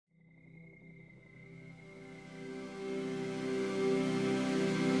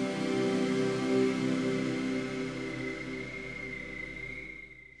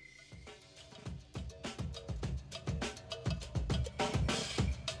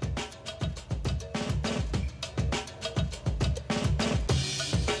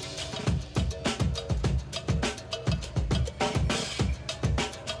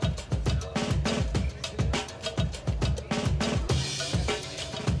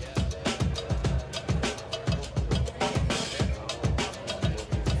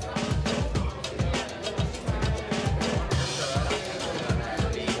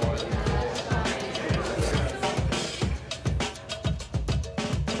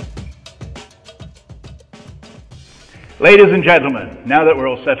Ladies and gentlemen, now that we're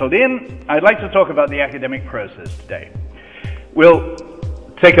all settled in, I'd like to talk about the academic process today. We'll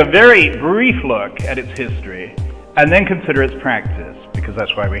take a very brief look at its history and then consider its practice, because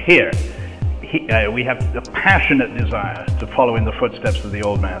that's why we're here. We have a passionate desire to follow in the footsteps of the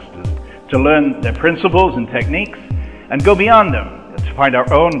old masters, to learn their principles and techniques, and go beyond them, to find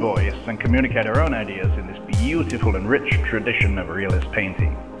our own voice and communicate our own ideas in this beautiful and rich tradition of realist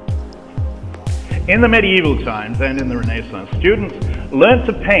painting. In the medieval times and in the Renaissance, students learned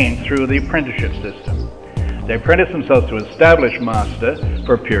to paint through the apprenticeship system. They apprenticed themselves to an established master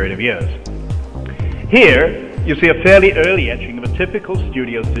for a period of years. Here, you see a fairly early etching of a typical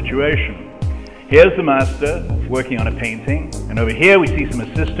studio situation. Here's the master working on a painting, and over here we see some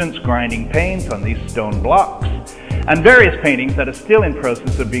assistants grinding paint on these stone blocks, and various paintings that are still in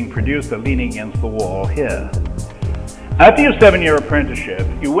process of being produced are leaning against the wall here. After your 7-year apprenticeship,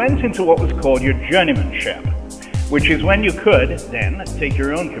 you went into what was called your journeymanship, which is when you could then take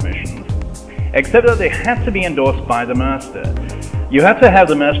your own commissions, except that they had to be endorsed by the master. You had to have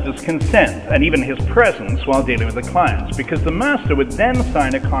the master's consent and even his presence while dealing with the clients, because the master would then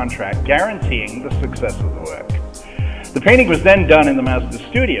sign a contract guaranteeing the success of the work. The painting was then done in the master's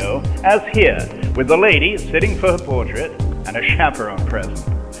studio, as here, with the lady sitting for her portrait and a chaperone present.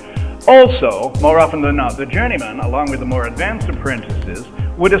 Also, more often than not, the journeyman, along with the more advanced apprentices,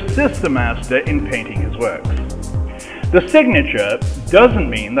 would assist the master in painting his works. The signature doesn't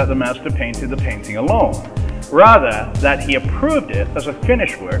mean that the master painted the painting alone, rather that he approved it as a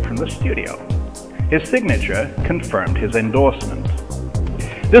finished work from the studio. His signature confirmed his endorsement.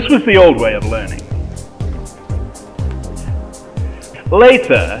 This was the old way of learning.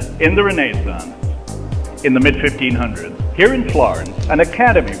 Later, in the Renaissance, in the mid-1500s, here in Florence, an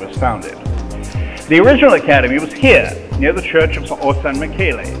academy was founded. The original academy was here, near the church of San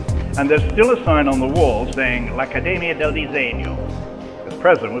Michele, and there's still a sign on the wall saying L'Accademia del Disegno. The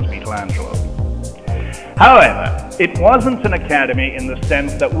president was Michelangelo. However, it wasn't an academy in the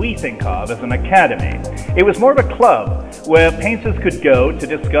sense that we think of as an academy. It was more of a club where painters could go to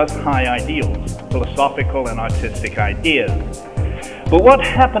discuss high ideals, philosophical and artistic ideas. But what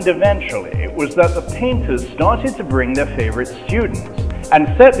happened eventually was that the painters started to bring their favorite students and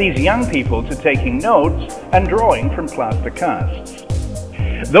set these young people to taking notes and drawing from plaster casts.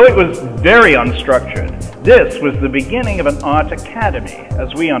 Though it was very unstructured, this was the beginning of an art academy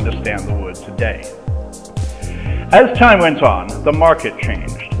as we understand the word today. As time went on, the market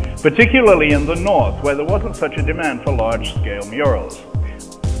changed, particularly in the north, where there wasn't such a demand for large-scale murals.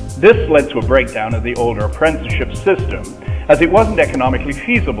 This led to a breakdown of the older apprenticeship system, as it wasn't economically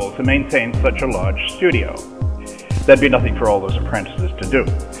feasible to maintain such a large studio. There'd be nothing for all those apprentices to do.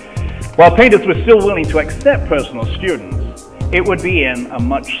 While painters were still willing to accept personal students, it would be in a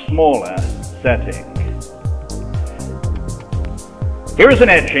much smaller setting. Here is an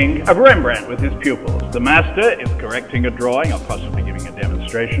etching of Rembrandt with his pupils. The master is correcting a drawing, or possibly giving a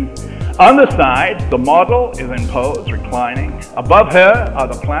demonstration. On the side, the model is in pose, reclining. Above her are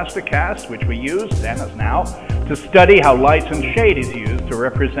the plaster casts, which we use then as now, to study how light and shade is used to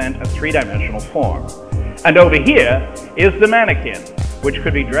represent a three-dimensional form. And over here is the mannequin, which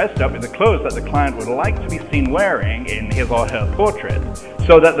could be dressed up in the clothes that the client would like to be seen wearing in his or her portrait,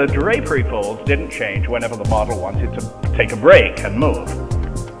 so that the drapery folds didn't change whenever the model wanted to take a break and move.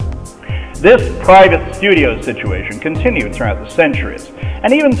 This private studio situation continued throughout the centuries,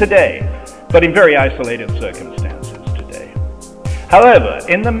 and even today, but in very isolated circumstances today. However,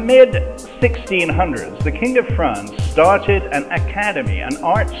 in the mid-1600s, the King of France started an academy, an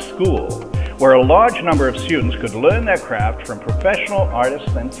art school, where a large number of students could learn their craft from professional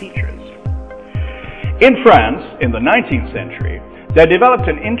artists and teachers. In France, in the 19th century, there developed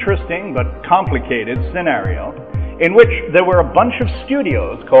an interesting but complicated scenario in which there were a bunch of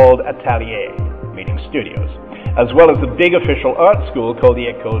studios called ateliers, meaning studios, as well as a big official art school called the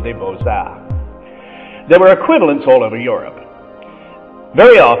École des Beaux-Arts. There were equivalents all over Europe.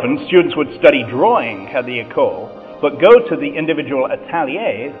 Very often, students would study drawing at the École, but go to the individual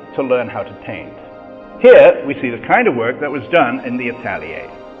atelier to learn how to paint. Here, we see the kind of work that was done in the atelier.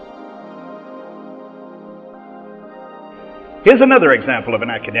 Here's another example of an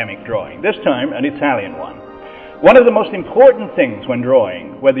academic drawing, this time an Italian one. One of the most important things when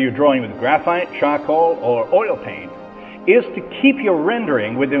drawing, whether you're drawing with graphite, charcoal, or oil paint, is to keep your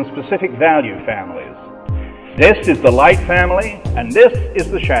rendering within specific value families. This is the light family, and this is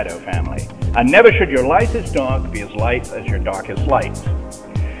the shadow family. And never should your lightest dark be as light as your darkest light.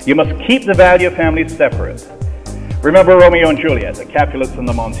 You must keep the value families separate. Remember Romeo and Juliet, the Capulets and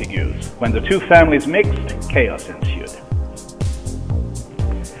the Montagues. When the two families mixed, chaos ensued.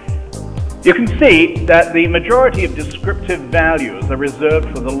 You can see that the majority of descriptive values are reserved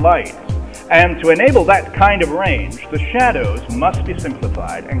for the light, and to enable that kind of range, the shadows must be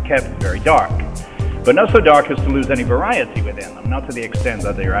simplified and kept very dark, but not so dark as to lose any variety within them, not to the extent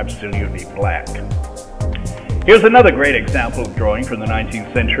that they are absolutely black. Here's another great example of drawing from the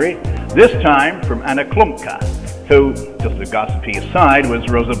 19th century, this time from Anna Klumpka, who, just a gossipy aside, was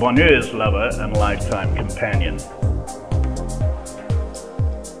Rosa Bonheur's lover and lifetime companion.